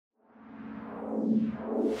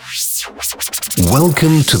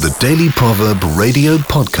Welcome to the Daily Proverb Radio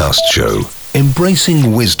Podcast Show,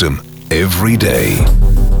 embracing wisdom every day.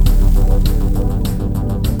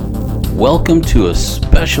 Welcome to a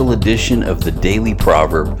special edition of the Daily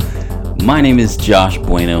Proverb. My name is Josh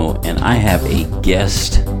Bueno, and I have a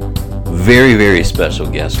guest, very, very special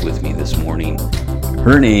guest with me this morning.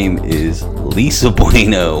 Her name is Lisa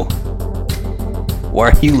Bueno. Why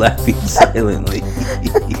are you laughing silently?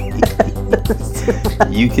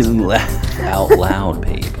 You can laugh out loud,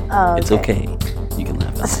 babe. Oh, okay. It's okay. You can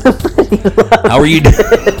laugh out loud. How are you doing?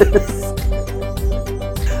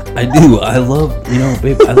 I do. I love,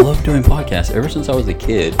 babe, I love doing podcasts. Ever since I was a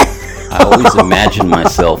kid, I always imagined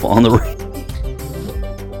myself on the radio.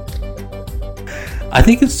 I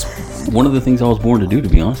think it's one of the things I was born to do, to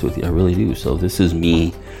be honest with you. I really do. So this is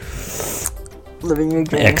me living your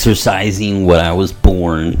dream, exercising what I was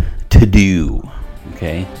born to do.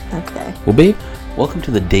 Okay? Okay. Well, babe, welcome to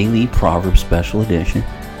the Daily Proverb Special Edition.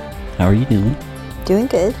 How are you doing? Doing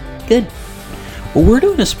good. Good. Well, we're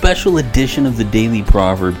doing a special edition of the Daily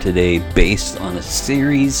Proverb today based on a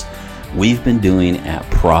series we've been doing at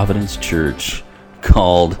Providence Church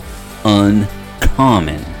called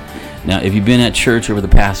Uncommon. Now, if you've been at church over the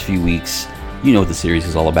past few weeks, you know what the series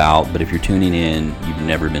is all about. But if you're tuning in, you've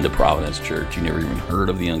never been to Providence Church, you never even heard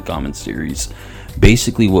of the Uncommon series.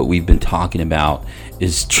 Basically, what we've been talking about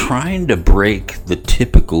is trying to break the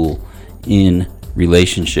typical in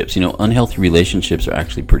relationships. Unhealthy relationships are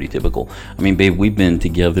actually pretty typical. I mean, babe, we've been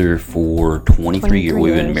together for 23 years.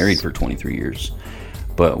 We've been married for 23 years.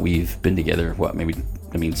 But we've been together,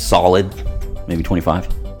 solid, maybe 25?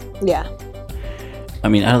 Yeah. I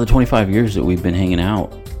mean, out of the 25 years that we've been hanging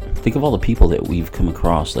out, think of all the people that we've come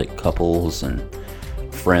across, like couples and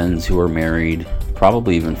friends who are married,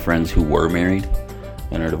 probably even friends who were married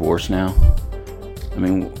and are divorced now. I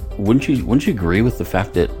mean, wouldn't you agree with the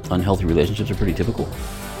fact that unhealthy relationships are pretty typical?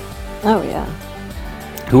 Oh, yeah.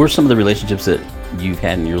 Who are some of the relationships that you've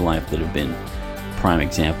had in your life that have been prime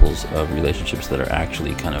examples of relationships that are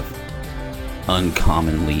actually kind of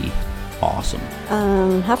uncommonly awesome?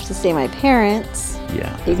 Have to say my parents.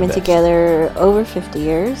 Yeah. They've been together over 50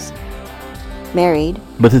 years. Married.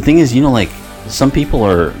 But the thing is, some people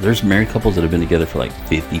there's married couples that have been together for like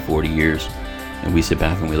 50, 40 years. And we sit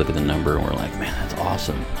back and we look at the number and we're like, man, that's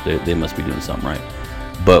awesome. They must be doing something right.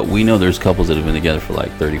 But we know there's couples that have been together for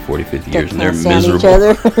like 30, 40, 50 years and they're miserable. Each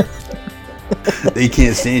other. They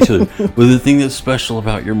can't stand each other. But the thing that's special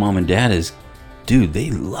about your mom and dad is, dude, they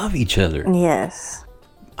love each other. Yes.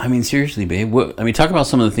 I mean, seriously, babe. Talk about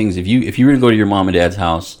some of the things. If you were to go to your mom and dad's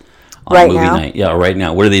house on right movie now? night, yeah, right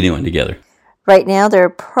now, what are they doing together? Right now, they're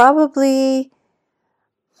probably,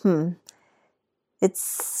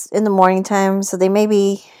 it's in the morning time, so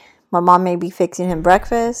my mom may be fixing him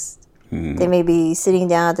breakfast. They may be sitting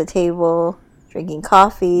down at the table, drinking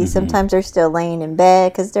coffee. Sometimes they're still laying in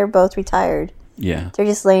bed because they're both retired. Yeah. They're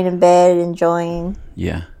just laying in bed, enjoying.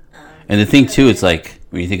 Yeah. And the thing, too, it's like,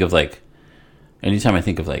 when you think of like, anytime I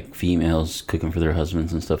think of like females cooking for their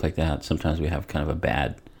husbands and stuff like that, sometimes we have kind of a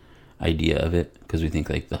bad idea of it because we think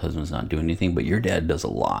like the husband's not doing anything, but your dad does a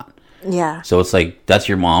lot. Yeah. So it's like that's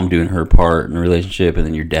your mom doing her part in the relationship, and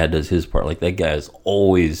then your dad does his part. Like that guy is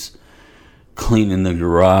always cleaning the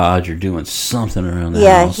garage or doing something around the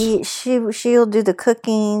house. Yeah, she'll do the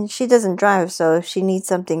cooking. She doesn't drive, so if she needs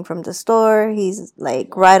something from the store, he's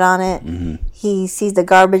like right on it. Mm-hmm. He sees the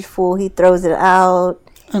garbage full, he throws it out.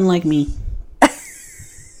 Unlike me.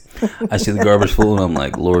 I see the garbage full and I'm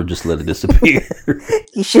like, Lord, just let it disappear.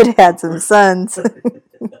 You should have had some sons.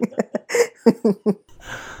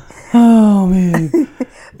 Oh, man.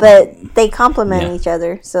 But they complement each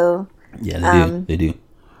other, so... Yeah, they do.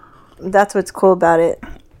 That's what's cool about it.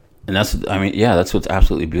 And that's what's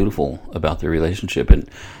absolutely beautiful about their relationship. And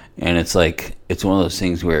it's like, it's one of those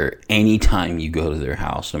things where anytime you go to their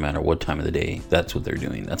house, no matter what time of the day, that's what they're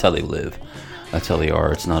doing. That's how they live. That's how they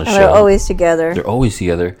are. It's not a show. They're always together. They're always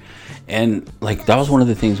together. And like that was one of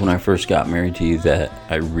the things when I first got married to you that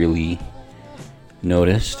I really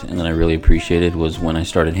noticed and that I really appreciated was when I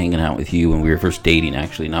started hanging out with you when we were first dating,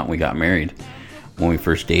 actually, not when we got married. When we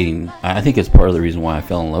first dating, I think it's part of the reason why I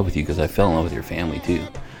fell in love with you, because I fell in love with your family too.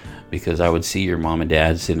 Because I would see your mom and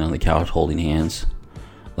dad sitting on the couch holding hands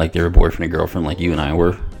like they were boyfriend and girlfriend like you and I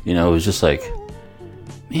were. It was just like,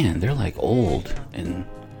 man, they're like old and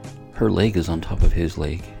her leg is on top of his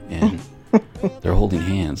leg and they're holding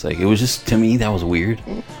hands. Like, it was just, to me, that was weird.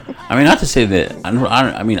 I mean, not to say that,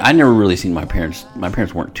 I never really seen my parents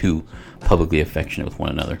weren't too publicly affectionate with one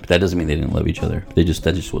another, but that doesn't mean they didn't love each other. That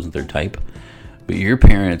just wasn't their type. But your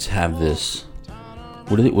parents have this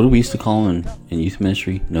what do we used to call them in youth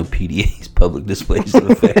ministry? No PDAs, public displays of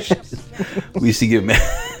affection. We used to get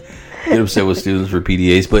upset with students for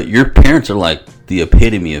PDAs, but your parents are like the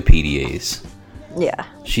epitome of PDAs. Yeah.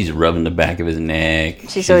 She's rubbing the back of his neck.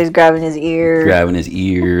 She's always grabbing his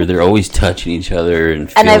ear. They're always touching each other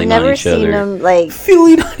and feeling on each other. And I've never seen them like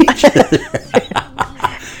feeling on each other.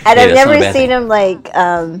 And I've never seen him like,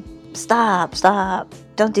 stop,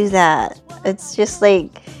 don't do that. It's just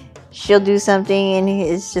like she'll do something and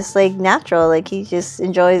it's just like natural, like he just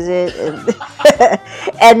enjoys it,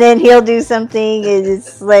 and then he'll do something and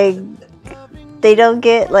it's like they don't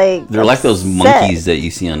get like they're like those monkeys that you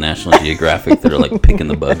see on National Geographic that are like picking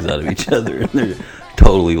the bugs out of each other, and they're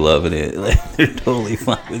totally loving it. Like, they're totally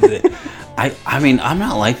fine with it. I mean, I'm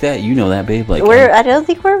not like that. You know that, babe. Like I don't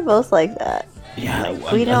think we're both like that. Yeah,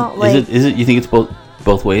 like, we don't like. Is it? You think it's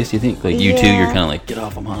both ways? Do you think like you two? You're kind of like, get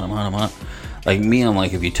off! I'm hot. Like me, I'm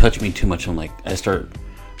like, if you touch me too much, I'm like, I start.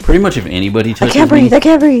 Pretty much, if anybody touches me, I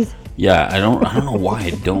can't breathe. Yeah, I don't know why I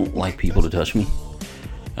don't like people to touch me.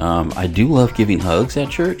 I do love giving hugs at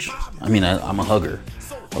church. I mean, I'm a hugger.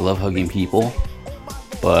 I love hugging people,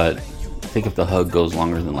 but I think if the hug goes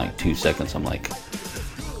longer than like 2 seconds, I'm like,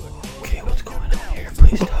 okay, what's going on here?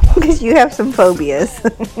 Please stop. Because you have some phobias.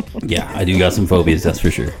 Yeah, I do got some phobias. That's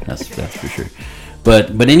for sure. That's for sure. But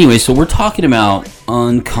anyway, so we're talking about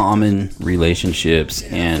uncommon relationships,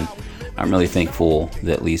 and I'm really thankful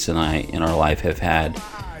that Lisa and I in our life have had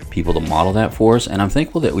people to model that for us, and I'm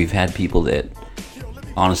thankful that we've had people that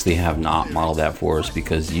honestly have not modeled that for us,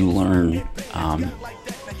 because you learn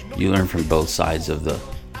from both sides of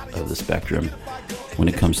the spectrum when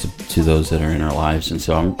it comes to those that are in our lives. And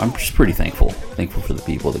so I'm just pretty thankful for the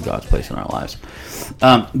people that God's placed in our lives.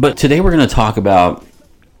 But today we're going to talk about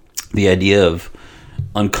the idea of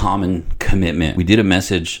uncommon commitment. We did a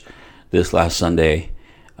message this last Sunday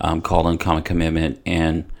called Uncommon Commitment,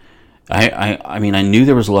 and I mean, I knew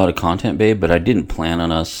there was a lot of content, babe, but I didn't plan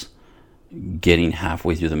on us getting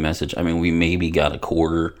halfway through the message. I mean, we maybe got a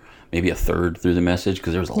quarter, maybe a third through the message,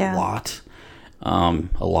 because there was a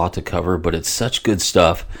lot to cover, but it's such good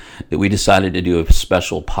stuff that we decided to do a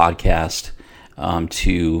special podcast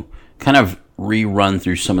to kind of rerun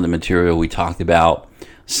through some of the material we talked about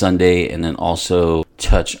Sunday, and then also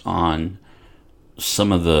touch on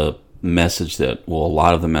some of the message a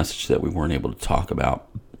lot of the message that we weren't able to talk about.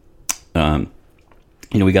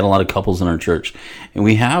 We got a lot of couples in our church, and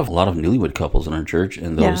we have a lot of newlywed couples in our church,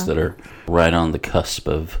 and those that are right on the cusp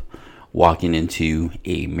of walking into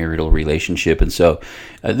a marital relationship. And so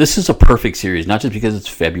this is a perfect series, not just because it's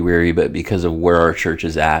February, but because of where our church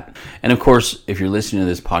is at. And of course, if you're listening to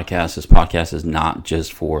this podcast is not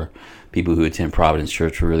just for people who attend Providence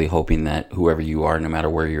Church. We're really hoping that whoever you are, no matter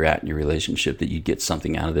where you're at in your relationship, that you get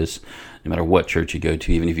something out of this, no matter what church you go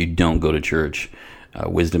to, even if you don't go to church.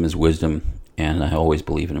 Wisdom is wisdom, and I always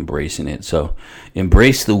believe in embracing it. So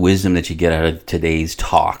embrace the wisdom that you get out of today's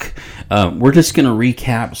talk. We're just going to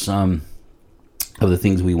recap some of the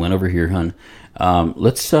things we went over here, hon. I'm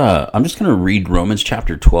just going to read Romans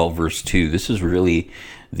chapter 12, verse 2. This is really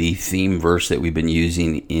the theme verse that we've been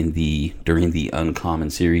using during the Uncommon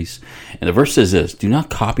series. And the verse says this: "Do not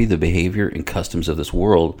copy the behavior and customs of this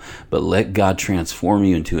world, but let God transform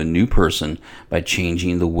you into a new person by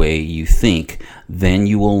changing the way you think. Then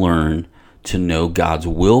you will learn to know God's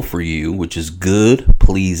will for you, which is good,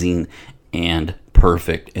 pleasing, and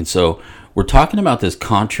perfect." And so we're talking about this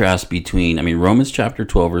contrast between, Romans chapter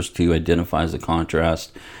 12, verse 2 identifies the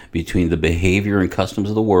contrast between the behavior and customs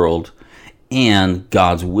of the world and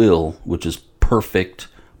God's will, which is perfect,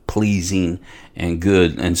 pleasing, and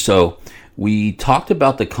good. And so we talked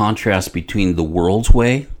about the contrast between the world's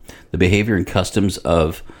way, the behavior and customs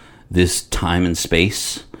of this time and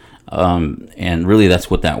space. And really that's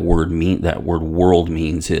what that word world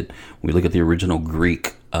means. We look at the original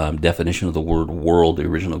Greek definition of the word world, the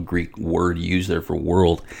original Greek word used there for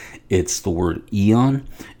world, it's the word eon.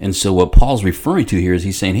 And so what Paul's referring to here is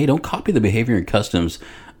he's saying, hey, don't copy the behavior and customs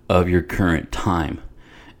of your current time.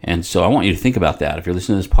 And so I want you to think about that. If you're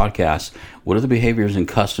listening to this podcast, what are the behaviors and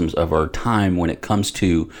customs of our time when it comes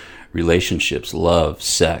to relationships, love,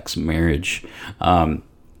 sex, marriage? And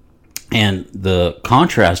the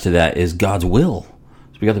contrast to that is God's will.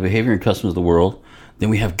 So we got the behavior and customs of the world. Then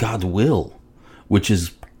we have God's will, which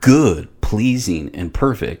is good, pleasing, and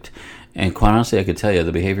perfect. And quite honestly, I could tell you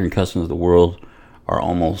the behavior and customs of the world are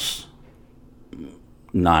almost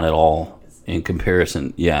not at all in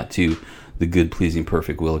comparison, to the good, pleasing,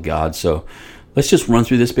 perfect will of God. So let's just run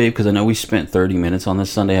through this, babe, because I know we spent 30 minutes on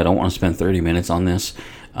this Sunday. I don't want to spend 30 minutes on this,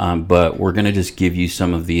 but we're going to just give you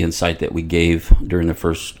some of the insight that we gave during the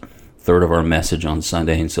first third of our message on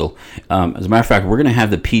Sunday. And so, as a matter of fact, we're going to have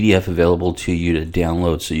the PDF available to you to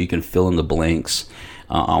download so you can fill in the blanks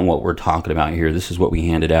on what we're talking about here. This is what we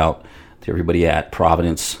handed out to everybody at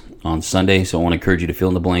Providence on Sunday. So I want to encourage you to fill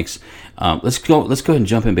in the blanks. Let's go ahead and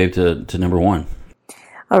jump in, babe, to number one.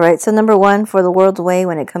 All right. So number one for the world's way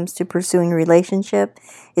when it comes to pursuing a relationship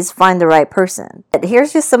is find the right person.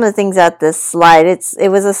 Here's just some of the things at this slide. It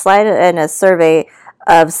was a slide and a survey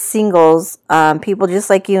of singles, people just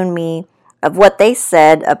like you and me, of what they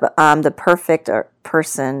said the perfect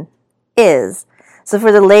person is. So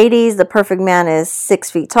for the ladies, the perfect man is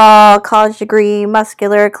 6 feet tall, college degree,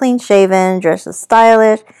 muscular, clean-shaven, dresses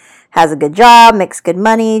stylish, has a good job, makes good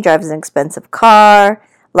money, drives an expensive car,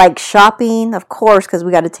 likes shopping, of course, because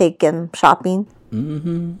we got to take him shopping.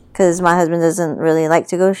 Because my husband doesn't really like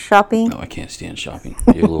to go shopping. No, I can't stand shopping.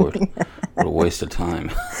 Dear Lord, what a waste of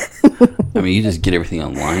time. I mean, you just get everything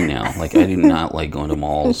online now. Like, I do not like going to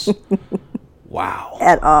malls. Wow.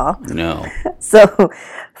 At all. No. So,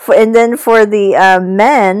 and then for the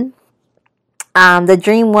men, the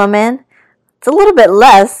dream woman, it's a little bit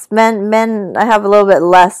less. Men, I have a little bit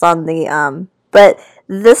less on the, but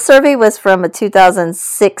this survey was from a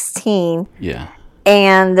 2016. Yeah.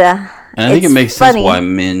 And I think it makes sense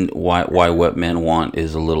why what men want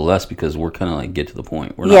is a little less, because we're kind of like get to the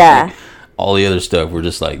point. We're not like all the other stuff. We're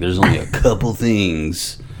just like, there's only a couple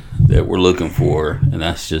things that we're looking for, and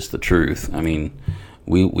that's just the truth. I mean,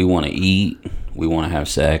 we want to eat, we want to have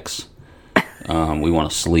sex, we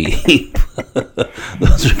want to sleep.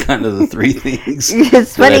 Those are kind of the three things.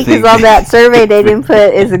 It's funny because on that survey they didn't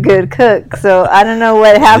put is a good cook, so I don't know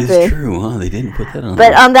what happened. It's true, huh? They didn't put that on.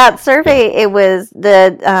 But on that survey, it was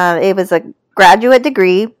a graduate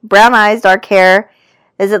degree, brown eyes, dark hair,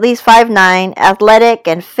 is at least 5'9", athletic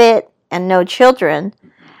and fit, and no children.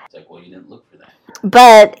 It's like, well, you didn't look for that.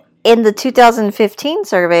 But in the 2015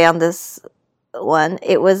 survey on this one,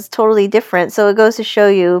 it was totally different. So it goes to show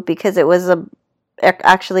you, because it was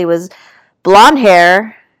actually was blonde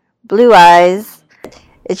hair, blue eyes.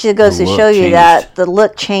 It just goes to show you that the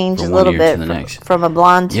look changed a little bit from a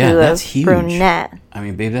blonde to a brunette. I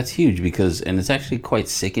mean, babe, that's huge, because, and it's actually quite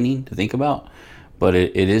sickening to think about, but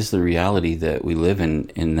it is the reality that we live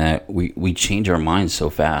in that we change our minds so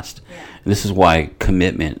fast. Yeah. And this is why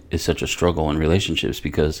commitment is such a struggle in relationships,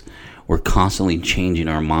 because we're constantly changing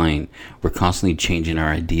our mind. We're constantly changing our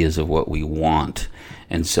ideas of what we want.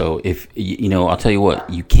 And so if, I'll tell you what,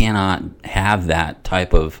 you cannot have that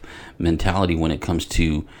type of mentality when it comes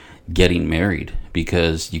to getting married,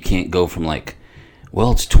 because you can't go from like,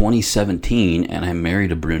 well, it's 2017 and I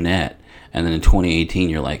married a brunette, and then in 2018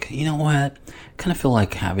 you're like, you know what? Kind of feel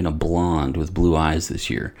like having a blonde with blue eyes this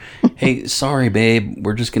year. Hey, sorry, babe,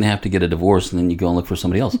 we're just going to have to get a divorce, and then you go and look for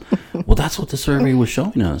somebody else. Well, that's what the survey was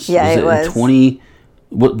showing us. Yeah, it was.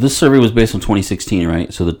 This survey was based on 2016,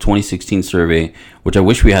 right? So the 2016 survey, which I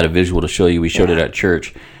wish we had a visual to show you. We showed it at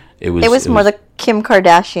church. It was more the Kim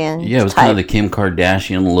Kardashian. Yeah, it was type. kind of the Kim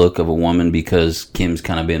Kardashian look of a woman, because Kim's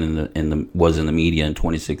kind of been was in the media in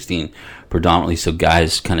 2016 predominantly. So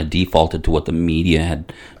guys kind of defaulted to what the media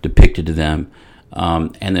had depicted to them.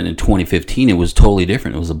 And then in 2015, it was totally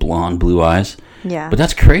different. It was a blonde, blue eyes. Yeah. But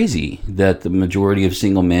that's crazy that the majority of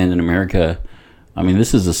single men in America. I mean,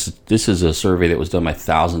 this is a survey that was done by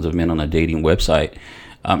thousands of men on a dating website.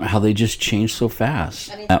 How they just change so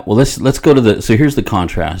fast. Well, let's go to so here's the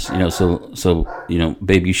contrast.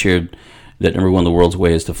 Babe, you shared that number one, the world's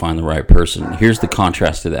way is to find the right person. Here's the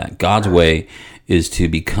contrast to that. God's way is to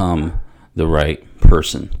become the right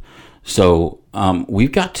person. So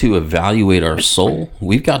we've got to evaluate our soul.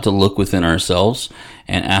 We've got to look within ourselves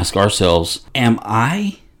and ask ourselves, am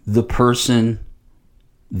I the person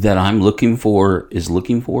that I'm looking for is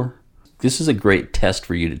looking for? This is a great test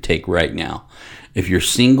for you to take right now. If you're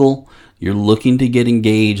single, you're looking to get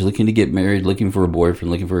engaged, looking to get married, looking for a boyfriend,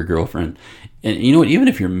 looking for a girlfriend. And you know what? Even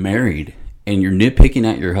if you're married and you're nitpicking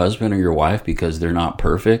at your husband or your wife because they're not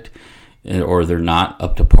perfect or they're not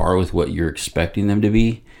up to par with what you're expecting them to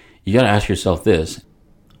be, you got to ask yourself this.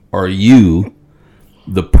 Are you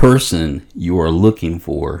the person you are looking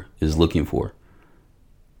for is looking for?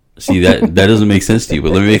 See, that doesn't make sense to you,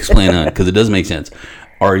 but let me explain that, because it does make sense.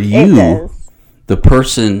 Are you the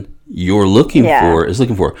person you're looking for is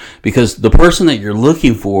looking for? Because the person that you're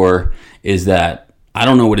looking for is that, I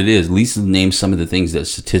don't know what it is. Lisa named some of the things that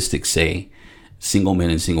statistics say single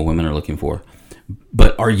men and single women are looking for.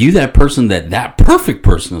 But are you that person that perfect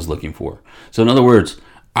person is looking for? So in other words,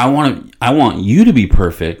 I want you to be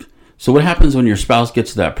perfect. So what happens when your spouse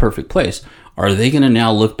gets to that perfect place? Are they going to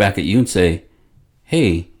now look back at you and say,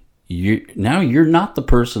 hey, you're not the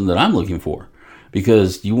person that I'm looking for?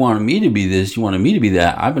 because you wanted me to be this, you wanted me to be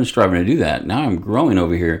that. I've been striving to do that. Now I'm growing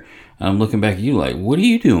over here, and I'm looking back at you like, what are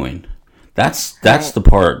you doing? That's the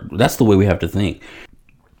part. That's the way we have to think.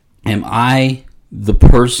 Am I the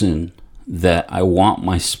person that I want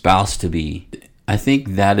my spouse to be? I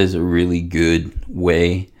think that is a really good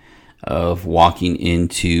way of walking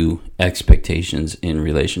into expectations in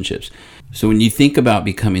relationships. So when you think about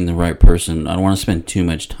becoming the right person, I don't want to spend too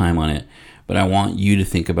much time on it, but I want you to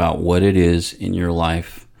think about what it is in your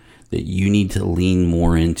life that you need to lean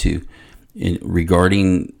more into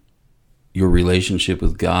regarding your relationship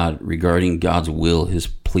with God, regarding God's will, His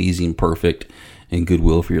pleasing, perfect, and good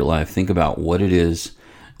will for your life. Think about what it is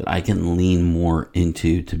that I can lean more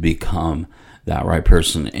into to become that right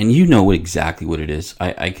person. And you know exactly what it is.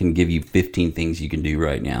 I can give you 15 things you can do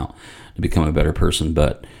right now to become a better person,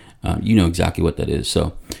 but you know exactly what that is.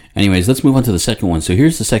 So anyways, let's move on to the second one. So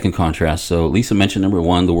here's the second contrast. So Lisa mentioned number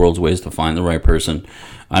one, the world's way is to find the right person.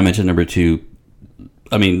 I mentioned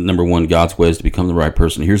number one, God's way is to become the right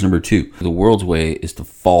person. Here's number two. The world's way is to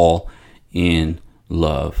fall in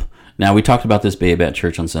love. Now, we talked about this, babe, at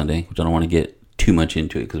church on Sunday, which I don't want to get too much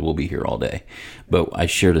into it because we'll be here all day. But I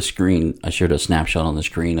shared a snapshot on the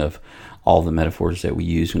screen of all the metaphors that we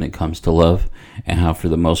use when it comes to love, and how for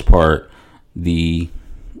the most part, the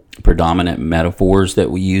predominant metaphors that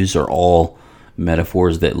we use are all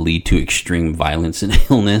metaphors that lead to extreme violence and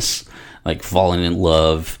illness, like falling in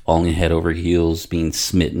love, falling head over heels, being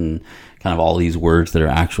smitten, kind of all these words that are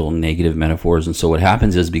actual negative metaphors. And so what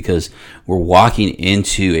happens is, because we're walking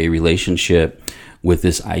into a relationship with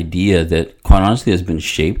this idea that quite honestly has been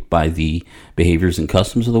shaped by the behaviors and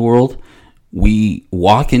customs of the world, we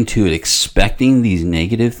walk into it expecting these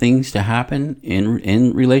negative things to happen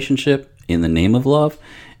in relationship in the name of love.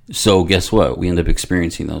 So guess what? We end up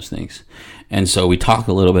experiencing those things. And so we talk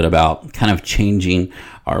a little bit about kind of changing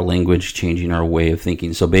our language, changing our way of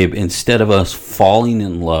thinking. So babe, instead of us falling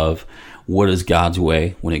in love, what is God's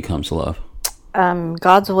way when it comes to love?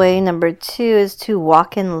 God's way, number two, is to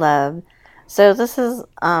walk in love. So this is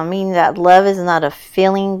meaning that love is not a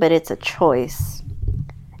feeling, but it's a choice.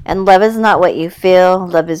 And love is not what you feel,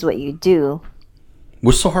 love is what you do.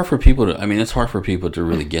 It's so hard for people to, it's hard for people to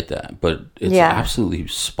really get that, but it's absolutely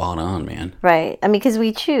spot on, man. Right. Because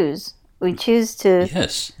we choose. We choose to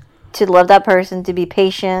yes. to love that person, to be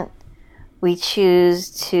patient. We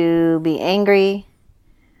choose to be angry.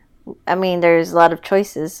 There's a lot of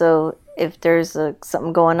choices. So if there's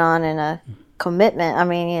something going on in a commitment,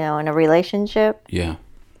 in a relationship,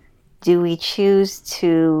 do we choose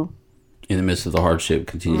to, in the midst of the hardship,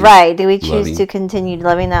 continue? Right. Do we choose to continue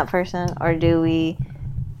loving that person, or do we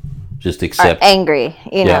just accept angry?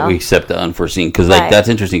 We accept the unforeseen, because that's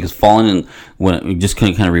interesting. Because falling in, when we just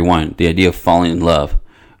kind of rewind the idea of falling in love,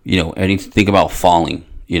 think about falling.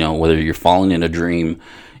 Whether you're falling in a dream,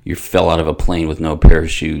 you fell out of a plane with no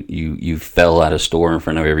parachute, you fell at a store in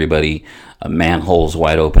front of everybody, a manhole's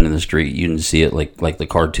wide open in the street, you didn't see it like the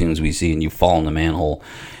cartoons we see, and you fall in the manhole.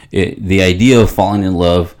 The idea of falling in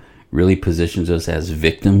love really positions us as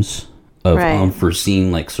victims of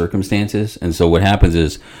unforeseen circumstances. And so what happens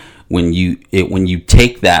is, when you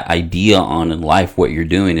take that idea on in life, what you're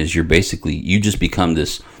doing is you just become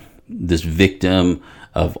this victim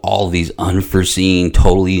of all these unforeseen,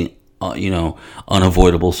 totally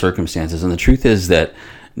unavoidable circumstances. And the truth is that,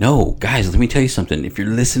 no, guys, let me tell you something. If you're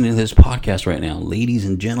listening to this podcast right now, ladies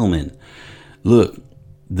and gentlemen, look,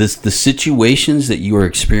 the situations that you are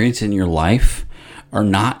experiencing in your life are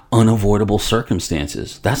not unavoidable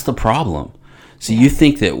circumstances. That's the problem. So you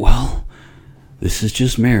think that, well, this is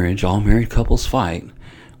just marriage. All married couples fight.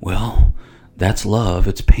 Well, that's love.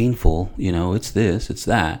 It's painful. It's this, it's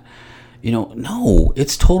that. No,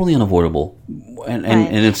 it's totally unavoidable. And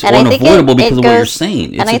it's unavoidable because of what you're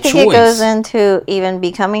saying. It's a choice. And I think it goes into even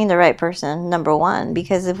becoming the right person, number one.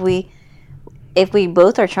 Because if we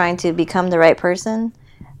both are trying to become the right person,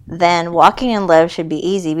 then walking in love should be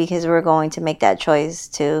easy, because we're going to make that choice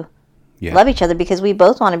to love each other, because we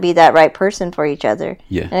both want to be that right person for each other.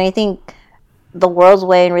 Yeah. And I think the world's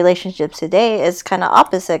way in relationships today is kind of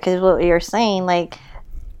opposite, because what you're saying,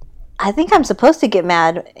 I think I'm supposed to get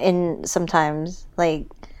mad in sometimes. I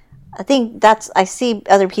think I see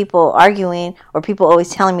other people arguing, or people always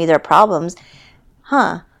telling me their problems.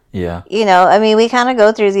 Huh. Yeah. We kind of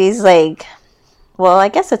go through these well, I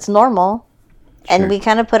guess it's normal. Sure. And we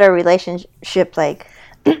kind of put our relationship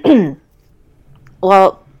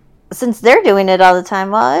well, since they're doing it all the time,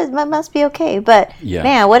 well, it must be okay. But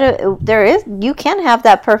man, you can have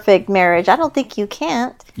that perfect marriage. I don't think you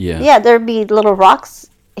can't. Yeah. Yeah, there'd be little rocks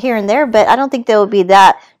here and there, but I don't think they would be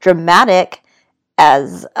that dramatic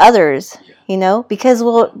as others, because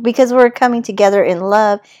we're coming together in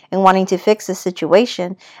love and wanting to fix the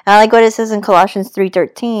situation. And I like what it says in Colossians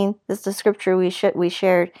 3:13. This is the scripture we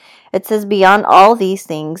shared. It says, "Beyond all these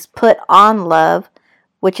things, put on love,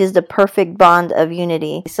 which is the perfect bond of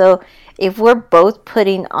unity." So if we're both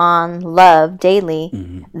putting on love daily,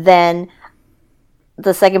 then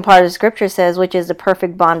the second part of the scripture says, which is the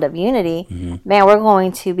perfect bond of unity, man, we're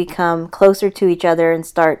going to become closer to each other and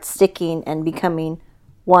start sticking and becoming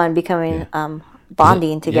one, bonding together.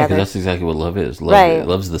 Yeah, because that's exactly what love is.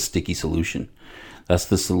 Love's the sticky solution. That's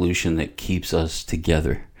the solution that keeps us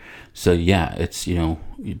together. So yeah, it's,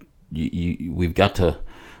 we've got to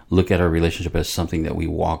look at our relationship as something that we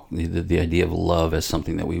walk, the idea of love as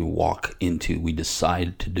something that we walk into. We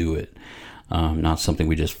decide to do it, not something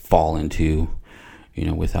we just fall into,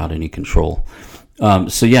 without any control.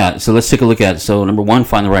 So let's take a look at it. So number one,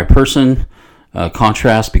 find the right person.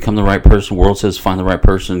 Contrast, become the right person. World says find the right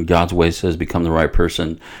person. God's way says become the right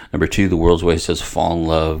person. Number two, the world's way says fall in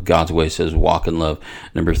love. God's way says walk in love.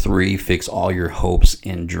 Number three, fix all your hopes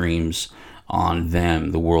and dreams on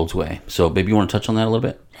them, the world's way. So baby, you want to touch on that a little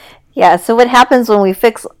bit? Yeah, so what happens when we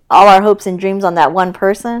fix all our hopes and dreams on that one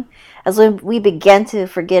person, as we begin to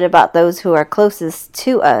forget about those who are closest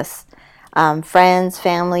to us, friends,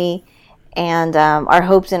 family, and our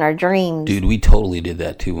hopes and our dreams. Dude, we totally did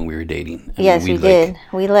that too when we were dating. Yes, we did.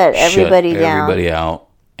 We let everybody down. Everybody out,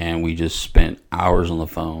 and we just spent hours on the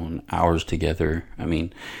phone, hours together.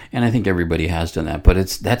 And I think everybody has done that, but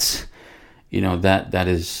it's not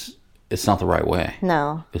the right way.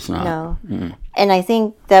 No, it's not. No, and I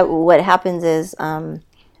think that what happens is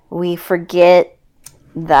we forget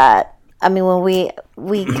that. When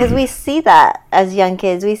because we see that as young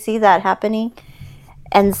kids, we see that happening.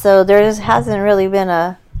 And so there hasn't really been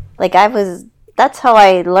that's how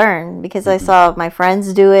I learned, because I saw my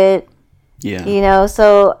friends do it. Yeah.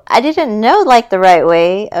 So I didn't know the right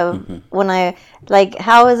way of when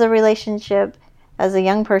how is a relationship as a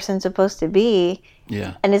young person supposed to be?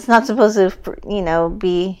 Yeah. And it's not supposed to,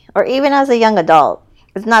 be, or even as a young adult,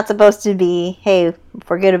 it's not supposed to be, hey,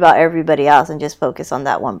 forget about everybody else and just focus on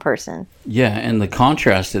that one person. Yeah, and the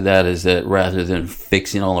contrast to that is that rather than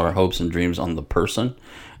fixing all our hopes and dreams on the person,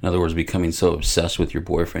 in other words, becoming so obsessed with your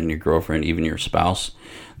boyfriend, your girlfriend, even your spouse,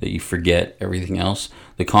 that you forget everything else,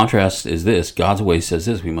 the contrast is this. God's way says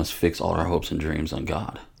this: we must fix all our hopes and dreams on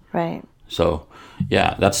God. Right. So,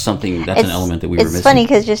 yeah, that's an element that we were missing. It's funny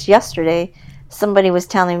because just yesterday, somebody was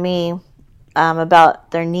telling me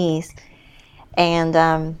about their niece, and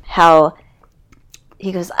how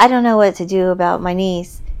he goes, I don't know what to do about my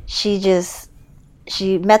niece. She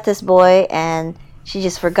met this boy and she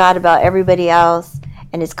just forgot about everybody else,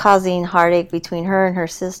 and it's causing heartache between her and her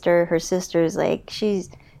sister. Her sister's she's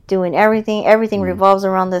doing everything revolves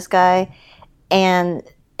around this guy, and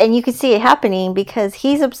you can see it happening because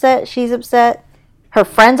he's upset, she's upset, her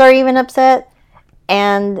friends are even upset,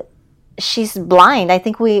 and she's blind. I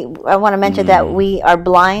want to mention that we are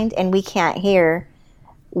blind and we can't hear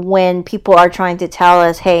when people are trying to tell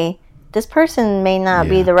us, hey, this person may not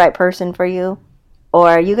be the right person for you,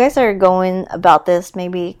 or you guys are going about this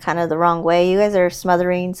maybe kind of the wrong way. You guys are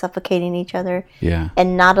smothering, suffocating each other,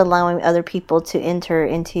 and not allowing other people to enter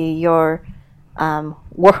into your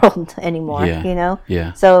world anymore.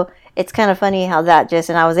 Yeah. So it's kind of funny how that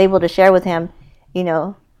and I was able to share with him,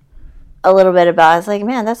 a little bit about. I was like,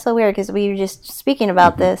 man, that's so weird, because we were just speaking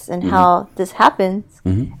about this and how this happens,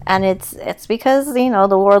 and it's because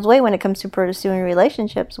the world's way when it comes to pursuing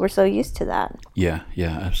relationships, we're so used to that. Yeah,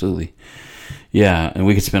 absolutely. Yeah, and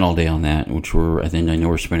we could spend all day on that, which I know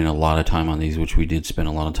we're spending a lot of time on these, which we did spend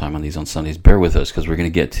a lot of time on these on Sundays. Bear with us, because we're going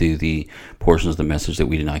to get to the portions of the message that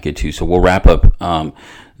we did not get to. So we'll wrap up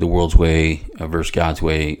the world's way versus God's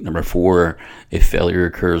way. Number 4, if failure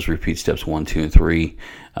occurs, repeat steps 1, 2, and 3.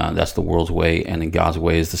 That's the world's way, and then God's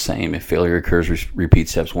way is the same. If failure occurs, repeat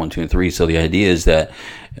steps 1, 2, and 3. So the idea is that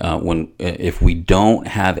if we don't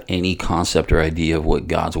have any concept or idea of what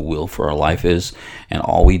God's will for our life is, and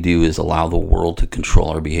all we do is allow the world to control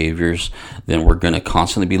our behaviors, then we're going to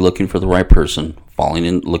constantly be looking for the right person,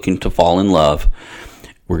 looking to fall in love.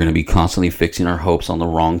 We're going to be constantly fixing our hopes on the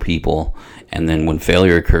wrong people. And then when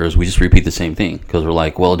failure occurs, we just repeat the same thing, because we're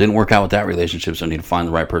like, well, it didn't work out with that relationship, so I need to find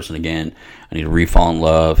the right person again. I need to re-fall in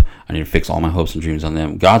love. I need to fix all my hopes and dreams on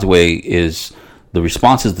them. God's way is, the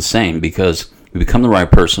response is the same, because we become the right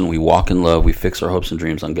person, we walk in love, we fix our hopes and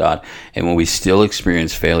dreams on God. And when we still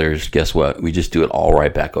experience failures, guess what? We just do it all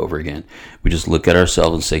right back over again. We just look at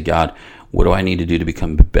ourselves and say, God, what do I need to do to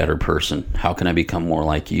become a better person? How can I become more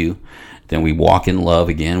like you? Then we walk in love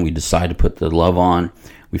again. We decide to put the love on.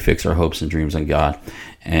 we fix our hopes and dreams on God.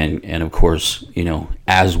 And of course,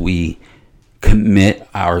 as we commit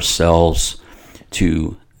ourselves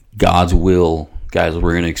to God's will, guys,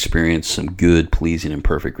 we're going to experience some good, pleasing, and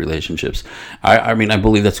perfect relationships. I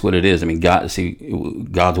believe that's what it is.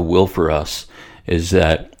 God's will for us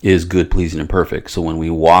is good, pleasing, and perfect. So when we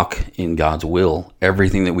walk in God's will,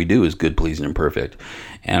 everything that we do is good, pleasing, and perfect.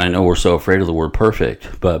 And I know we're so afraid of the word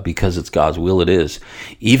perfect, but because it's God's will, it is.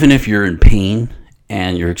 Even if you're in pain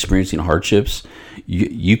and you're experiencing hardships,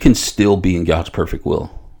 you can still be in God's perfect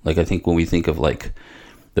will. Like, I think when we think of like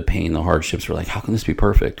the pain, the hardships, we're like, how can this be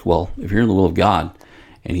perfect? Well, if you're in the will of God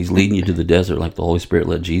and he's leading you to the desert like the Holy Spirit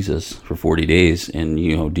led Jesus for 40 days, and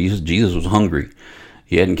Jesus was hungry.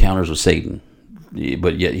 He had encounters with Satan,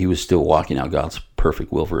 but yet he was still walking out God's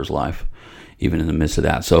perfect will for his life, even in the midst of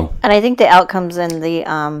that. So, and I think the outcomes in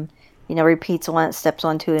the repeats steps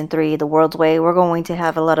 1, 2, and 3, the world's way, we're going to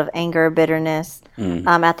have a lot of anger, bitterness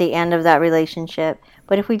at the end of that relationship.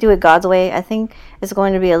 But if we do it God's way, I think it's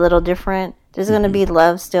going to be a little different. There's going to be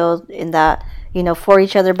love still in that, for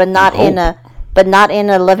each other, but not in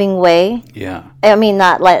a loving way. Yeah. I mean,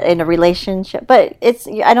 not like in a relationship, but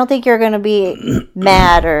I don't think you're going to be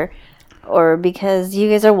mad or because you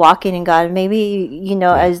guys are walking in God. Maybe,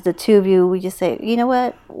 as the two of you, we just say, you know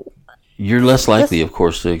what? You're less likely, of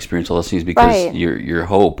course, to experience all these things because your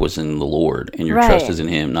hope was in the Lord and your trust is in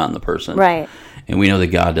him, not in the person. Right. And we know that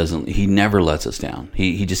God he never lets us down.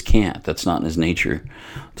 He just can't. That's not in his nature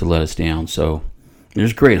to let us down. So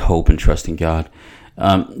there's great hope and trust in God.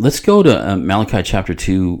 Let's go to Malachi chapter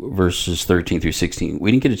 2, verses 13 through 16.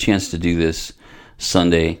 We didn't get a chance to do this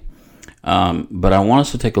Sunday, but I want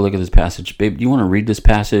us to take a look at this passage. Babe, do you want to read this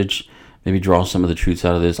passage? Maybe draw some of the truths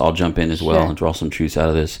out of this. I'll jump in as well and draw some truths out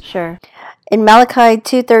of this. Sure. In Malachi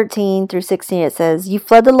 2:13 through 16, it says, "You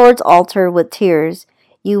flood the Lord's altar with tears.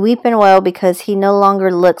 You weep and wail because he no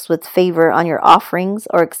longer looks with favor on your offerings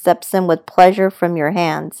or accepts them with pleasure from your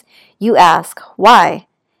hands. You ask, why?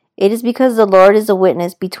 It is because the Lord is a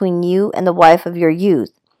witness between you and the wife of your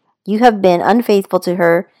youth. You have been unfaithful to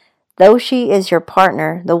her, though she is your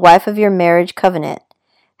partner, the wife of your marriage covenant.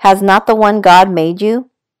 Has not the one God made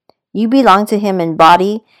you? You belong to him in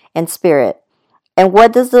body and spirit. And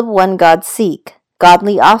what does the one God seek?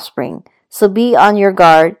 Godly offspring. So be on your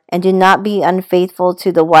guard, and do not be unfaithful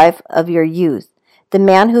to the wife of your youth. The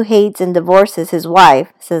man who hates and divorces his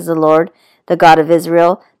wife, says the Lord, the God of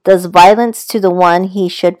Israel, does violence to the one he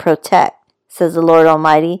should protect, says the Lord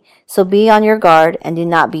Almighty. So be on your guard, and do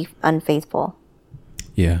not be unfaithful."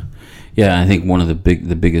 Yeah. I think one of the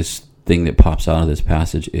biggest thing that pops out of this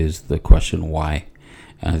passage is the question why.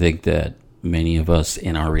 And I think that many of us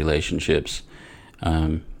in our relationships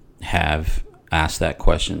have asked that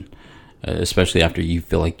question. Especially after you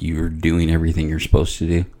feel like you're doing everything you're supposed to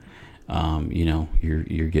do.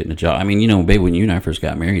 You're getting a job. I mean, babe, when you and I first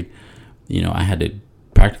got married, I had to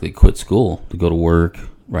practically quit school to go to work,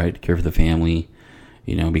 right, to care for the family,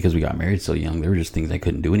 because we got married so young. There were just things I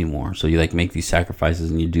couldn't do anymore. So you make these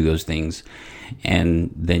sacrifices and you do those things,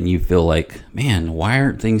 and then you feel like, man, why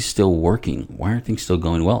aren't things still working? Why aren't things still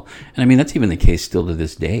going well? And I mean, that's even the case still to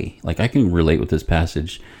this day. I can relate with this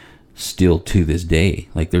passage still to this day.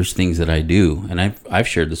 There's things that I do, and I've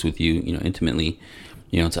shared this with you, intimately.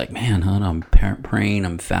 It's like, man, hon, I'm praying,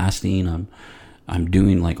 I'm fasting, I'm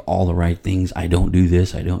doing all the right things. I don't do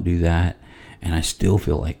this, I don't do that, and I still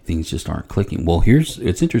feel like things just aren't clicking. Well,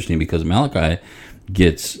 it's interesting because Malachi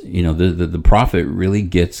gets, the prophet really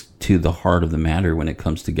gets to the heart of the matter when it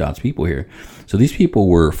comes to God's people here. So these people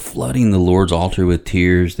were flooding the Lord's altar with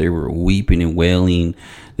tears. They were weeping and wailing.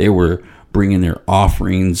 They were bringing their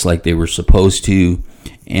offerings like they were supposed to,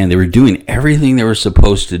 and they were doing everything they were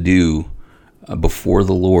supposed to do before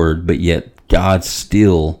the Lord, but yet God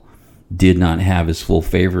still did not have his full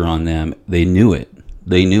favor on them. They knew it.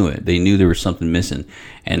 They knew there was something missing.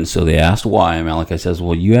 And so they asked why. And Malachi says,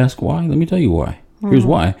 well, you ask why? Let me tell you why. Here's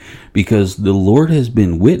why. Because the Lord has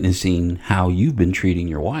been witnessing how you've been treating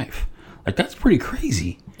your wife. That's pretty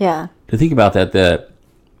crazy. Yeah. To think about that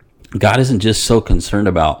God isn't just so concerned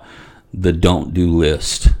about the don't do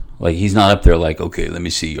list. He's not up there okay, let me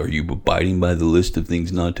see, are you abiding by the list of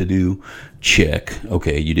things not to do? Check.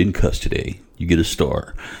 Okay, you didn't cuss today, you get a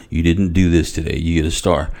star. You didn't do this today, you get a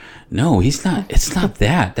star. No, he's not. It's not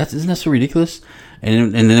that. Isn't that so ridiculous?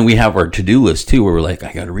 And then we have our to-do list too, where we're like,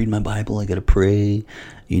 I got to read my Bible, I got to pray,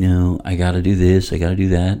 I got to do this, I got to do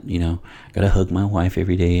that, I got to hug my wife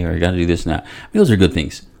every day, or I got to do this and that. Those are good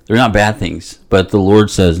things. They're not bad things. But the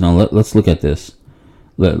Lord says, no, let's look at this.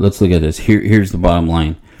 Let's look at this. Here's the bottom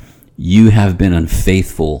line. You have been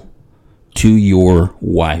unfaithful to your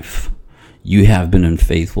wife. you have been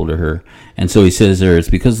unfaithful to her. And so he says there, it's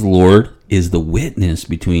because the Lord is the witness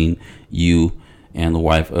between you and the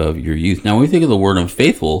wife of your youth. Now, when we think of the word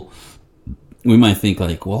unfaithful, we might think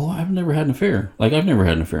like, well, I've never had an affair. Like, I've never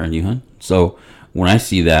had an affair on you, hon. So when I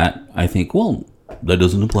see that, I think, well, that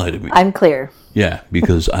doesn't apply to me. I'm clear. Yeah,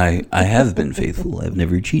 because I have been faithful. I've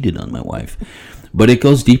never cheated on my wife. But it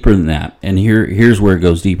goes deeper than that. And here's where it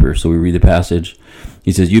goes deeper. So we read the passage.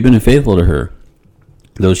 He says, you've been unfaithful to her,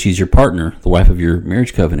 though she's your partner, the wife of your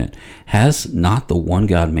marriage covenant. Has not the one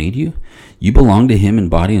God made you? You belong to him in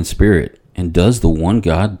body and spirit. And does the one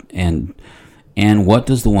God, and what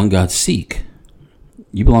does the one God seek?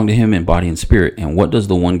 You belong to him in body and spirit. And what does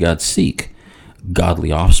the one God seek?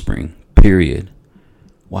 Godly offspring, period.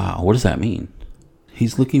 Wow, what does that mean?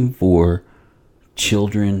 He's looking for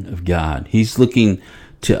children of God. He's looking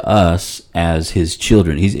to us as his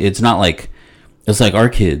children. It's like our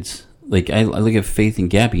kids. Like I look at Faith and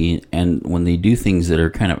Gabby, and when they do things that are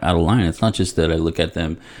kind of out of line, it's not just that I look at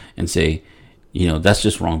them and say, that's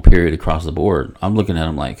just wrong, period, across the board. I'm looking at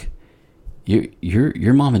them like,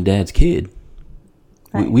 you're mom and dad's kid.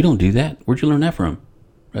 Right. We don't do that. Where'd you learn that from?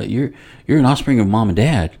 Right? You're an offspring of mom and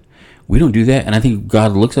dad. We don't do that. And I think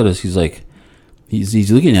God looks at us. He's like,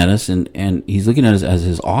 he's looking at us, and he's looking at us as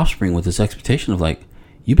his offspring with this expectation of like,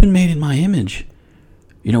 you've been made in my image.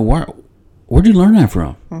 Where'd you learn that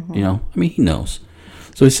from? Mm-hmm. He knows.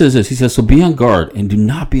 So he says this. He says, so be on guard and do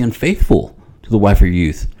not be unfaithful to the wife of your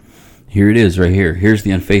youth. Here it is right here. Here's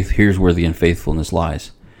where the unfaithfulness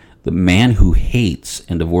lies. The man who hates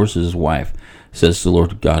and divorces his wife, says the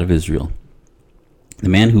Lord God of Israel. The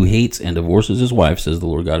man who hates and divorces his wife, says the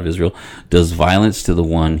Lord God of Israel, does violence to the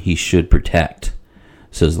one he should protect,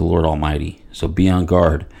 says the Lord Almighty. So be on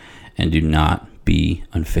guard and do not be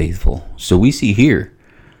unfaithful. So we see here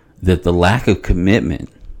that the lack of commitment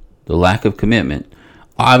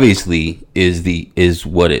obviously is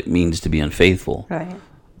what it means to be unfaithful. Right.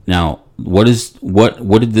 Now, what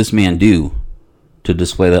did this man do to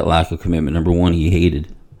display that lack of commitment? Number one, he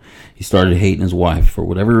hated. He started hating his wife for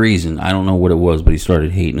whatever reason. I don't know what it was, but he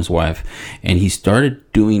started hating his wife, and he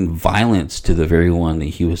started doing violence to the very one that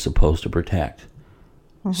he was supposed to protect.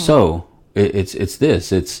 Mm-hmm. So it's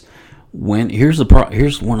this. It's when here's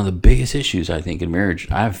one of the biggest issues I think in marriage.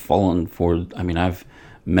 I've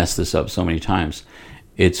messed this up so many times.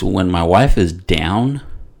 It's when my wife is down,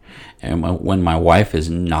 and when my wife is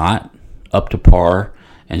not up to par,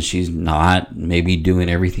 and she's not maybe doing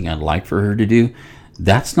everything I'd like for her to do.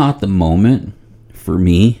 That's not the moment for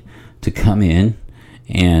me to come in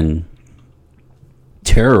and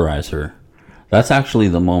terrorize her. That's actually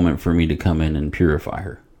the moment for me to come in and purify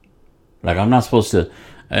her. Like, I'm not supposed to,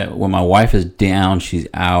 when my wife is down, she's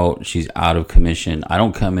out of commission. I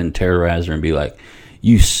don't come in and terrorize her and be like,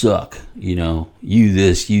 you suck, you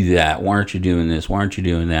this, you that. Why aren't you doing this? Why aren't you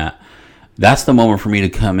doing that? That's the moment for me to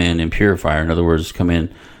come in and purify her. In other words, come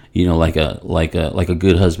in, like a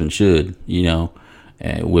good husband should,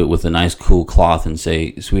 with a nice cool cloth and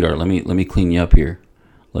say, sweetheart, let me clean you up here.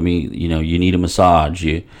 Let me, you need a massage.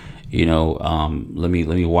 Let me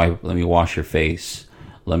wash your face.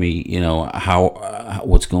 Let me,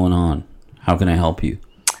 what's going on? How can I help you?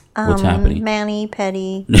 What's happening? Manny,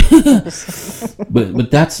 petty. but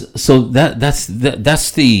that's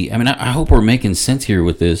the, I hope we're making sense here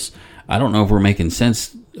with this. I don't know if we're making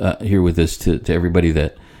sense here with this to everybody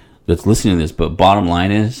that's listening to this, but bottom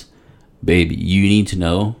line is, baby, you need to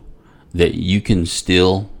know that you can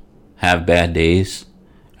still have bad days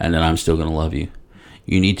and that I'm still going to love you.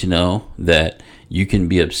 You need to know that you can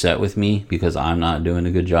be upset with me because I'm not doing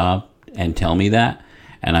a good job and tell me that,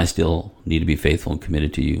 and I still need to be faithful and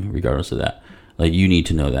committed to you regardless of that. Like, you need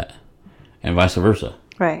to know that, and vice versa.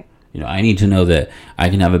 Right. I need to know that I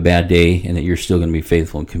can have a bad day and that you're still going to be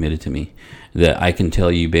faithful and committed to me. That I can tell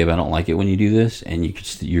you, babe, I don't like it when you do this, and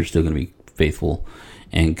you're still going to be faithful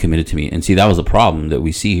and committed to me. And see, that was the problem that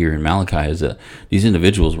we see here in Malachi, is that these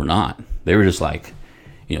individuals were not. They were just like,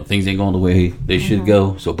 things ain't going the way they should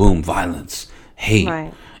go. So boom, violence, hate,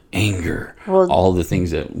 right, anger, all the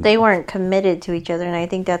things that they weren't committed to each other. And I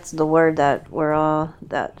think that's the word that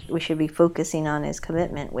we should be focusing on, is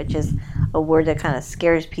commitment, which is a word that kind of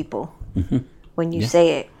scares people. Mm-hmm. When you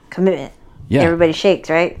say it, commitment. Yeah. Everybody shakes,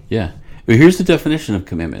 right? Yeah. But here's the definition of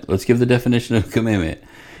commitment. Let's give the definition of commitment.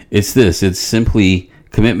 It's this. It's simply,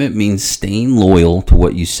 commitment means staying loyal to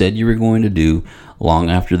what you said you were going to do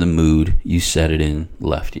long after the mood you set it in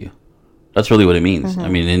left you. That's really what it means.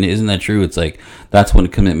 Mm-hmm. And isn't that true? It's like, that's when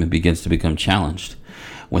commitment begins to become challenged.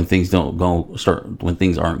 When things aren't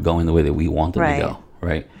going the way that we want them to go,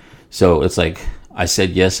 right? So it's like, I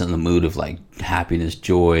said yes in the mood of like happiness,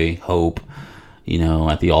 joy, hope,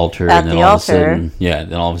 at the altar. At And then the all altar. of a sudden,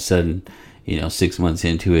 then all of a sudden, 6 months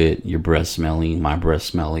into it, your breath smelling, my breath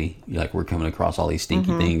smelly. Like, we're coming across all these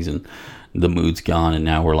stinky things, and the mood's gone. And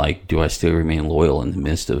now we're like, do I still remain loyal in the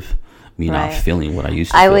midst of me not feeling what I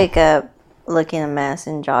used to feel? I wake up looking a mess,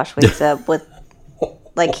 and Josh wakes up with,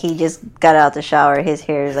 like, he just got out the shower. His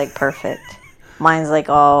hair is, like, perfect. Mine's, like,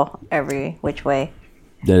 all every which way.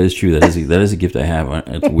 That is true. That is a gift I have.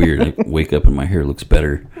 It's weird. I wake up and my hair looks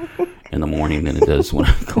better in the morning than it does when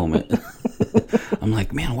I comb it. I'm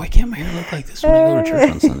like, man, why can't my hair look like this when I go to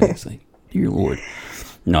church on Sunday? It's like, dear Lord.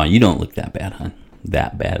 No, you don't look that bad, hon.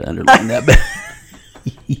 That bad. Underline that bad.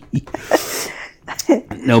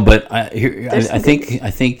 No, but I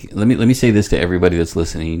think let me say this to everybody that's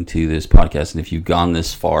listening to this podcast, and if you've gone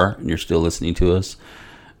this far and you're still listening to us,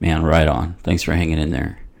 man, right on. Thanks for hanging in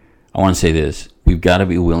there. I want to say this. We've got to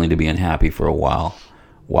be willing to be unhappy for a while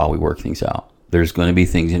we work things out. There's going to be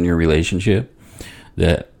things in your relationship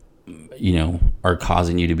that, are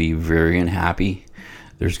causing you to be very unhappy.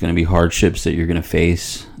 There's going to be hardships that you're going to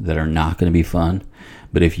face that are not going to be fun.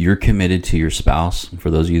 But if you're committed to your spouse, for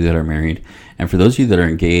those of you that are married, and for those of you that are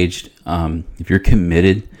engaged, if you're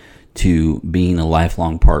committed to being a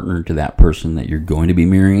lifelong partner to that person that you're going to be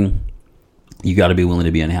marrying, you got to be willing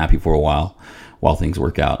to be unhappy for a while things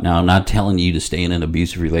work out. Now, I'm not telling you to stay in an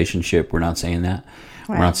abusive relationship. We're not saying that.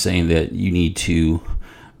 Right. We're not saying that you need to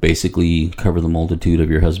basically cover the multitude of